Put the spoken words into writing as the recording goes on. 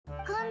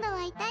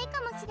痛い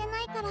かもしれ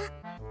ないから、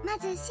ま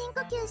ず深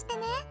呼吸して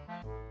ね。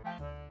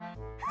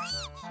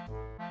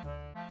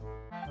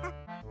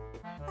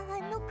あ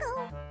の顔、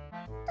溶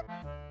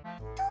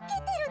け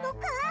てるの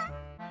か？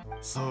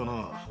さあな、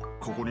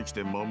ここに来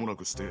て間もな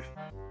くして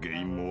原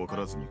因もわか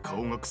らずに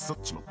顔が腐っ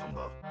ちまったん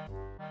だ。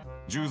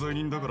重罪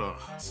人だから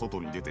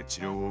外に出て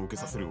治療を受け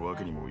させるわ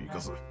けにもいか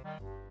ず。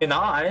In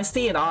all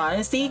honesty,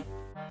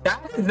 that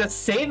is the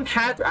same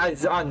hat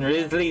as on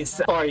Ridley's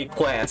story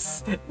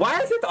quest. Why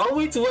is it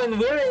always when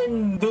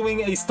we're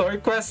doing a story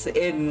quest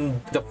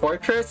in the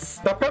fortress,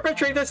 the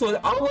perpetrators will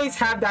always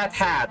have that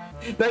hat?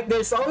 Like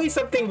there's always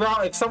something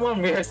wrong if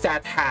someone wears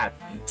that hat.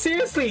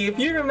 Seriously, if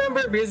you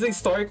remember Ridley's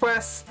story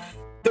quest,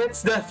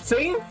 that's the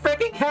same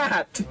freaking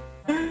hat.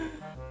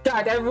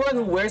 God, everyone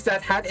who wears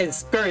that hat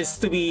is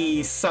cursed to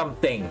be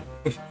something.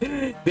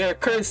 They're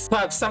cursed to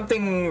have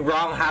something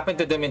wrong happen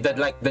to them in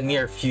the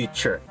near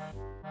future.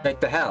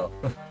 Like the hell.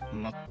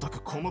 まった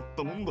く困っ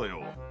たもんだ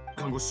よ。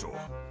看護師長、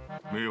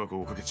迷惑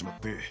をかけちまっ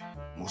て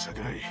申し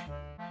訳ない。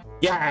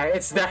Yeah,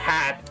 it's the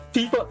hat.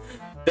 People,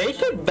 they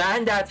should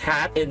ban that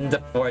hat in the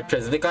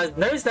fortress because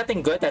there's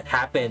nothing good that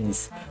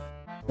happens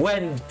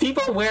when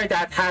people wear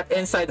that hat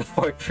inside the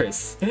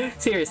fortress.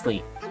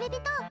 Seriously.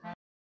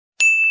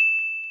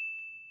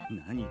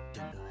 何言って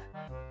んだ。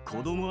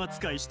子供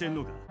扱いしてん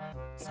のか。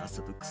さっ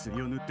さと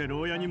薬を塗って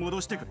牢屋に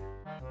戻してくれ。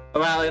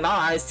Well, in all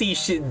honesty,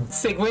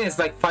 Sigewinne is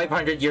like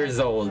 500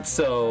 years old,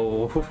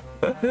 so...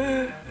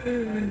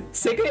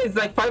 Sigewinne is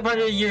like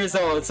 500 years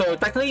old, so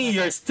technically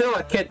you're still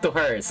a kid to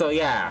her, so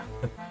yeah.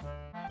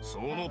 そ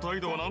の態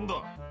度はなんだ。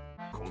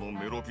この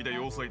メロピで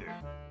要塞で。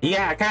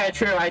Yeah, kinda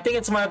true. I think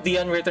it's one of the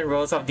unwritten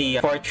rules of the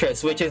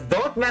fortress, which is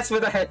don't mess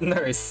with the head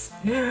nurse.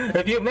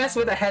 If you mess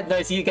with the head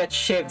nurse, you get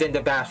shivved in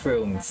the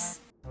bathrooms.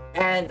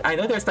 And I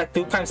know there's like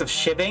 2 kinds of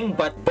shivving,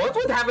 but both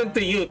would happen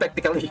to you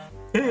technically.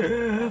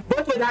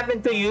 Both would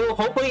happen to you,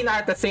 hopefully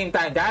not at the same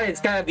time. That is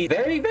gonna be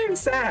very, very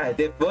sad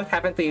if both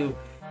happen to you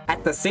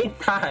at the same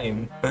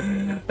time.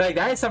 Like,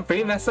 that is some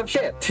pretty messed up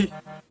shit. う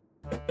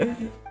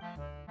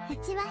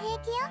ちは平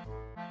気よ。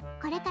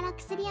これから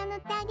薬を塗っ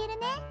てあげる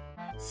ね。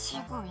シ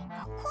ゴウィン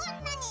がこ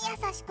んなに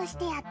優しくし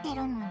てやってる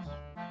のに。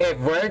If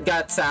word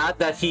gets out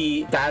that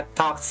that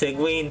talks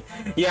Sigewinne,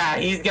 yeah,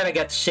 he's gonna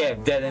get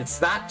shivved, and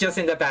it's not just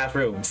in the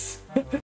bathrooms.